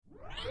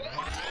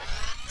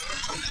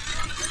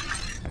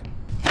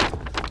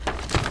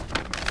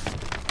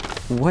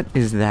What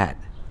is that?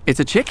 It's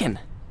a chicken.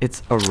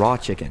 It's a raw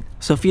chicken.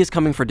 Sophia's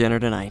coming for dinner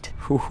tonight.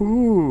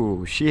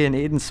 Hoo-hoo, she and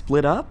Aiden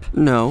split up?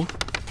 No,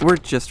 we're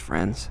just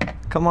friends.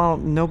 Kamal,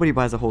 nobody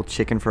buys a whole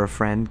chicken for a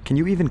friend. Can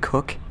you even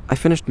cook? I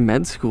finished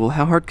med school.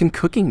 How hard can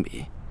cooking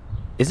be?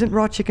 Isn't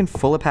raw chicken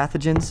full of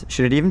pathogens?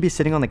 Should it even be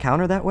sitting on the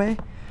counter that way?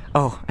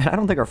 Oh, and I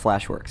don't think our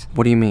flash works.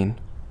 What do you mean?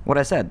 What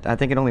I said, I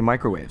think it only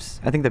microwaves.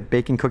 I think the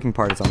baking cooking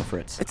part is on the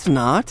fritz. It's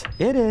not.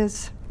 It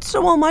is.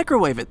 So I'll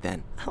microwave it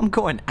then. I'm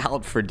going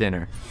out for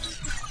dinner.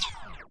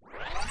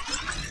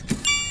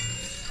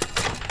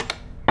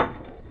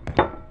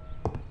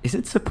 Is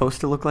it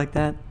supposed to look like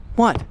that?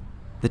 What?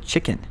 The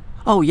chicken.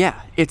 Oh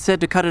yeah, it said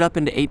to cut it up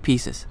into 8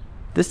 pieces.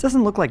 This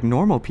doesn't look like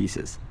normal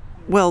pieces.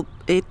 Well,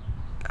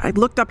 I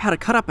looked up how to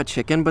cut up a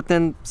chicken, but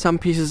then some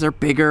pieces are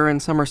bigger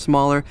and some are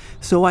smaller,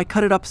 so I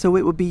cut it up so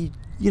it would be,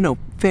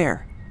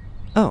 fair.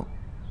 Oh.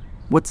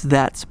 What's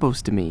that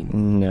supposed to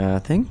mean?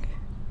 Nothing.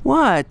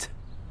 What?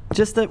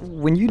 Just that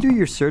when you do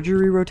your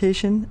surgery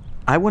rotation,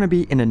 I want to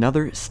be in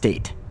another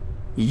state.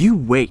 You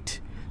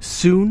wait.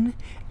 Soon,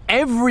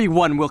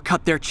 everyone will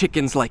cut their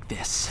chickens like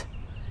this.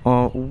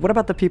 What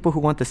about the people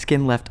who want the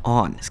skin left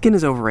on? Skin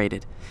is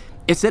overrated.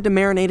 It said to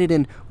marinate it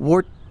in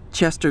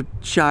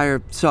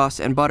Worcestershire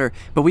sauce and butter,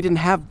 but we didn't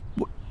have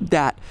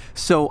that.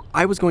 So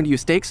I was going to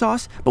use steak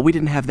sauce, but we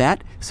didn't have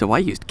that, so I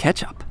used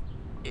ketchup.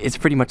 It's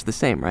pretty much the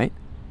same, right?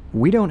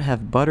 We don't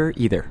have butter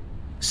either.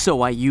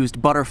 So I used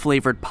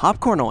butter-flavored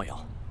popcorn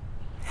oil.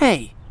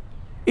 Hey,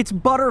 it's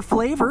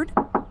butter-flavored.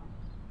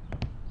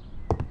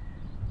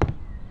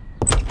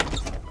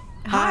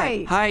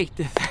 Hi. Hi.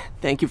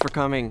 Thank you for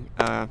coming.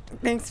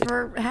 Thanks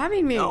for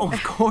having me. Oh,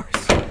 of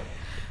course.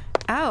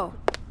 Oh,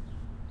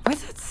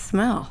 what's that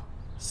smell?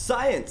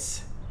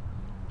 Science!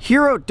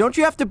 Hero, don't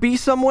you have to be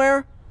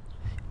somewhere?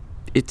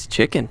 It's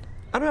chicken.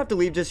 I don't have to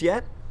leave just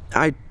yet.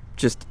 I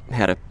just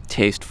had a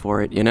taste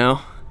for it,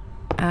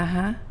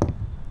 Uh-huh.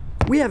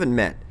 We haven't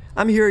met.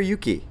 I'm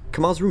Hiroyuki,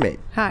 Kamal's roommate.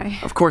 Hi.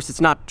 Of course,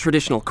 it's not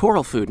traditional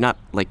coral food, not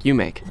like you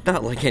make.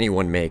 Not like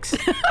anyone makes.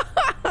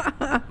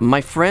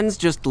 My friend's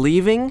just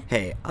leaving?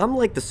 Hey, I'm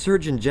like the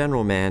Surgeon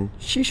General, man.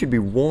 She should be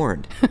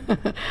warned.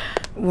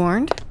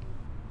 Warned?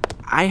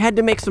 I had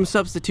to make some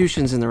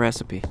substitutions in the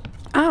recipe.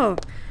 Oh,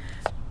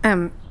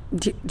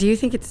 do you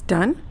think it's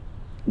done?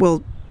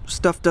 Well,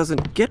 stuff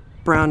doesn't get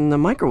brown in the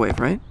microwave,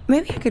 right?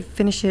 Maybe I could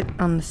finish it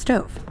on the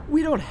stove.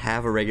 We don't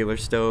have a regular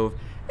stove,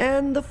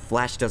 and the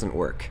flash doesn't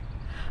work.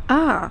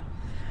 Ah,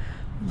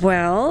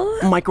 well,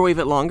 Microwave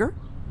it longer?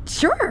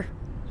 sure.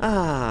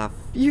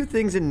 Few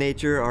things in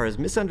nature are as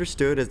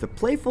misunderstood as the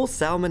playful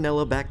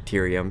salmonella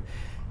bacterium.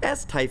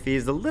 S.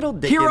 typhes, the little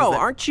dickens Hero, that-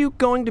 aren't you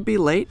going to be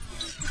late?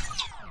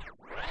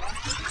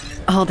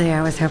 All day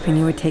I was hoping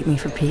you would take me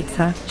for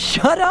pizza.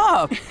 Shut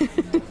up!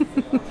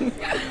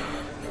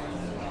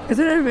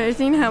 Isn't it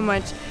amazing how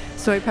much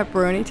soy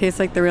pepperoni tastes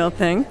like the real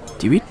thing?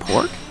 Do you eat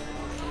pork?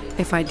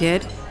 If I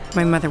did,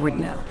 my mother would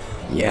know.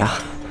 Yeah.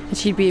 And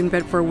she'd be in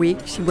bed for a week,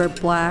 she'd wear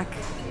black,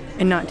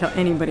 and not tell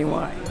anybody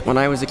why. When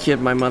I was a kid,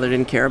 my mother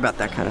didn't care about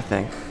that kind of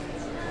thing.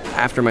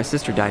 After my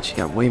sister died, she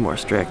got way more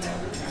strict.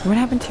 What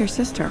happened to your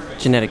sister?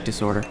 Genetic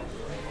disorder.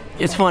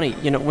 It's funny,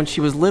 when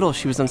she was little,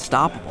 she was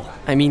unstoppable.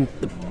 I mean,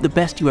 the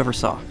best you ever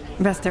saw.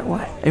 Best at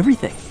what?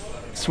 Everything.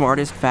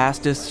 Smartest,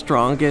 fastest,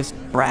 strongest,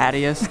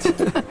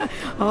 brattiest.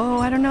 Oh,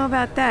 I don't know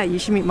about that. You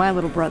should meet my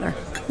little brother.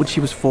 When she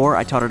was 4,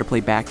 I taught her to play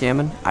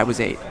backgammon. I was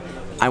 8.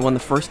 I won the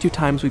first 2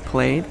 times we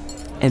played,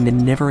 and then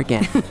never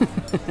again.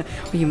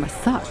 Well, you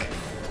must suck.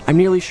 I'm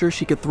nearly sure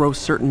she could throw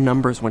certain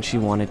numbers when she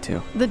wanted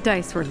to. The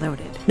dice were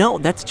loaded. No,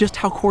 that's just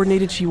how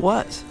coordinated she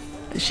was.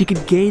 She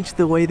could gauge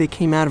the way they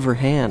came out of her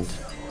hand.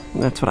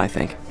 That's what I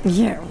think.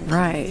 Yeah,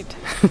 right.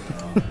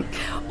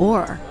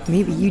 Or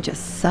maybe you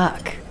just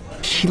suck.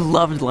 She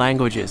loved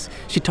languages.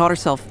 She taught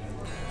herself...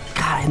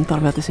 God, I hadn't thought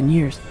about this in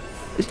years.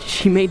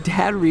 She made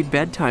Dad read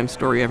bedtime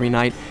story every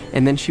night,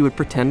 and then she would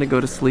pretend to go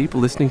to sleep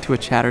listening to a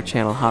chatter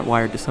channel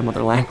hot-wired to some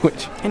other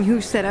language. And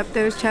who set up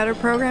those chatter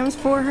programs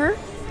for her?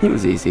 It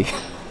was easy.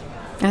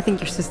 I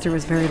think your sister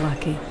was very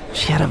lucky.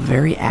 She had a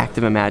very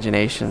active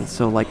imagination,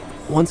 so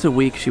once a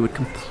week she would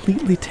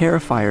completely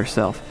terrify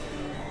herself.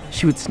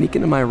 She would sneak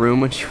into my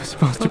room when she was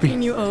supposed to be...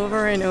 Poking you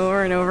over and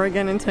over and over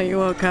again until you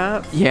woke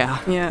up? Yeah.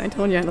 Yeah, I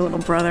told you I had a little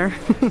brother.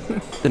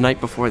 The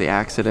night before the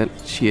accident,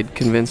 she had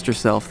convinced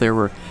herself there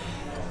were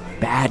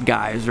bad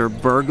guys or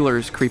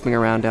burglars creeping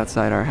around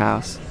outside our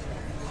house.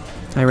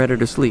 I read her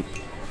to sleep.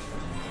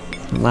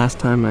 The last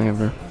time I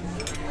ever...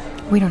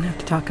 We don't have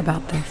to talk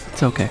about this.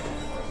 It's okay.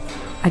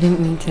 I didn't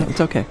mean to.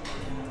 It's okay.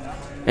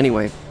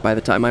 Anyway, by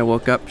the time I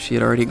woke up, she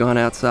had already gone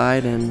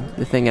outside and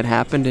the thing had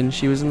happened and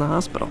she was in the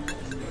hospital.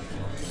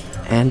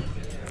 And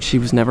she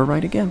was never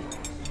right again.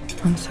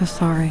 I'm so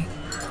sorry.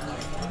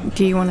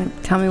 Do you want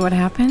to tell me what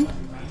happened?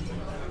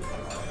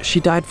 She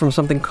died from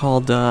something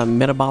called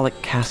metabolic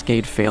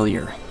cascade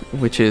failure,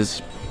 which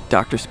is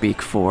doctor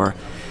speak for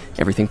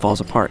everything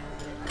falls apart.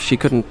 She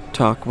couldn't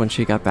talk when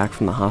she got back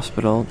from the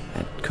hospital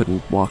and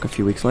couldn't walk a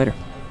few weeks later.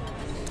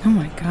 Oh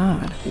my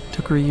God. It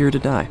took her a year to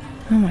die.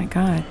 Oh my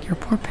God, your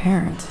poor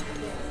parents.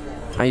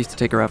 I used to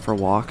take her out for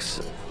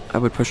walks. I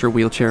would push her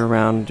wheelchair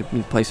around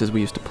in places we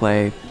used to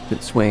play,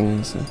 at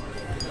swings, and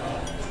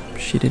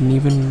she didn't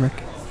even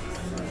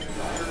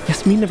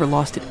Yasmin never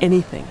lost at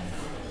anything.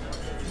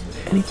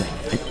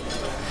 Anything.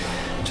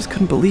 I just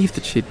couldn't believe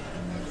that she'd...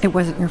 It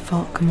wasn't your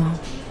fault, Kamal.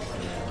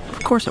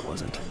 Of course it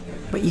wasn't.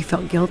 But you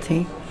felt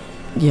guilty.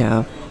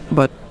 Yeah,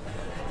 but...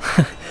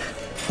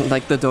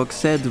 like the dog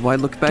said, why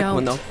look back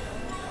when they'll...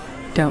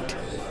 Don't.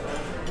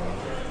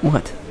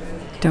 What?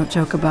 Don't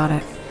joke about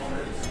it.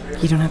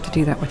 You don't have to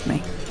do that with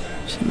me.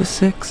 She was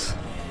 6.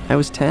 I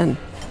was 10.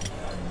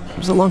 It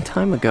was a long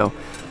time ago.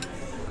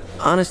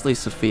 Honestly,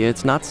 Sophia,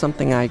 it's not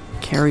something I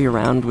carry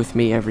around with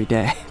me every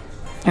day.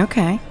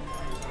 Okay.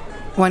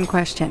 One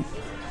question.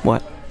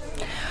 What?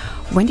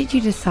 When did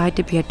you decide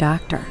to be a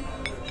doctor?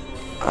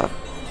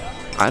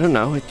 I don't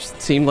know. It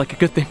just seemed like a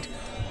good thing to...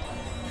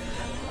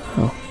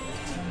 Oh.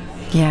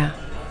 Yeah.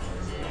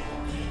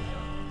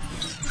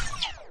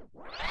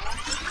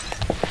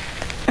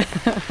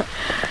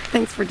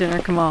 Thanks for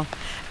dinner, Kamal.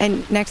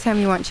 And next time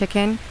you want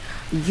chicken,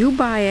 you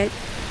buy it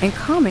and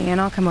call me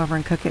and I'll come over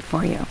and cook it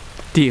for you.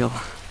 Deal.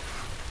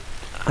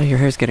 Oh, your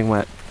hair's getting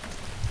wet.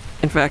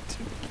 In fact,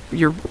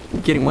 you're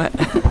getting wet.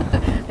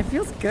 It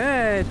feels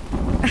good.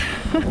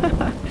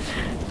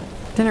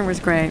 Dinner was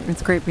great.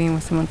 It's great being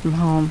with someone from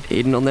home.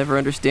 Aiden will never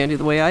understand you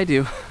the way I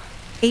do.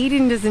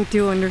 Aiden doesn't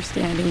do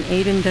understanding.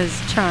 Aiden does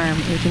charm.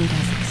 Aiden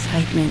does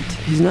excitement.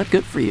 He's not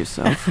good for you,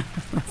 Soph.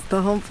 That's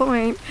the whole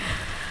point.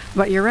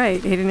 But you're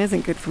right. Aiden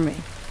isn't good for me.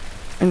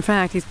 In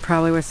fact, he's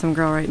probably with some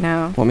girl right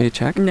now. Want me to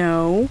check?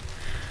 No.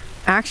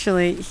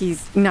 Actually,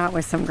 he's not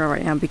with some girl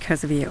right now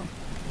because of you.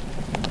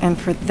 And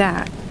for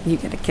that, you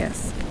get a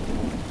kiss.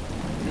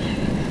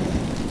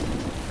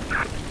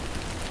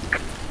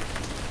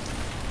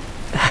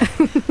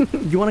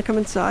 You want to come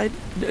inside?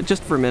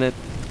 Just for a minute.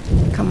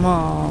 Come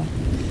on.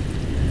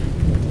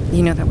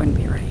 You know that wouldn't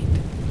be right.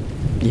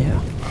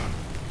 Yeah.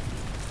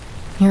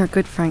 You're a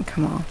good friend,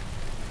 Kamal.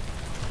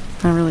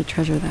 I really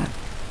treasure that.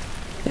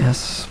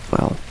 Yes,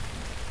 well...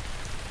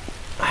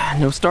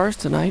 no stars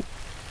tonight.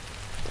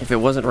 If it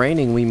wasn't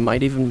raining, we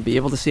might even be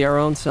able to see our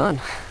own sun.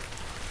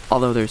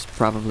 Although there's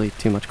probably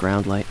too much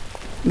ground light.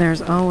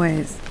 There's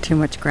always too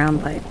much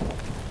ground light.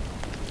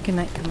 Good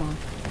night, Kamal.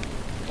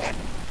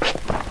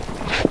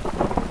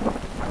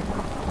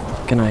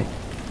 Good night,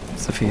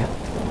 Sophia.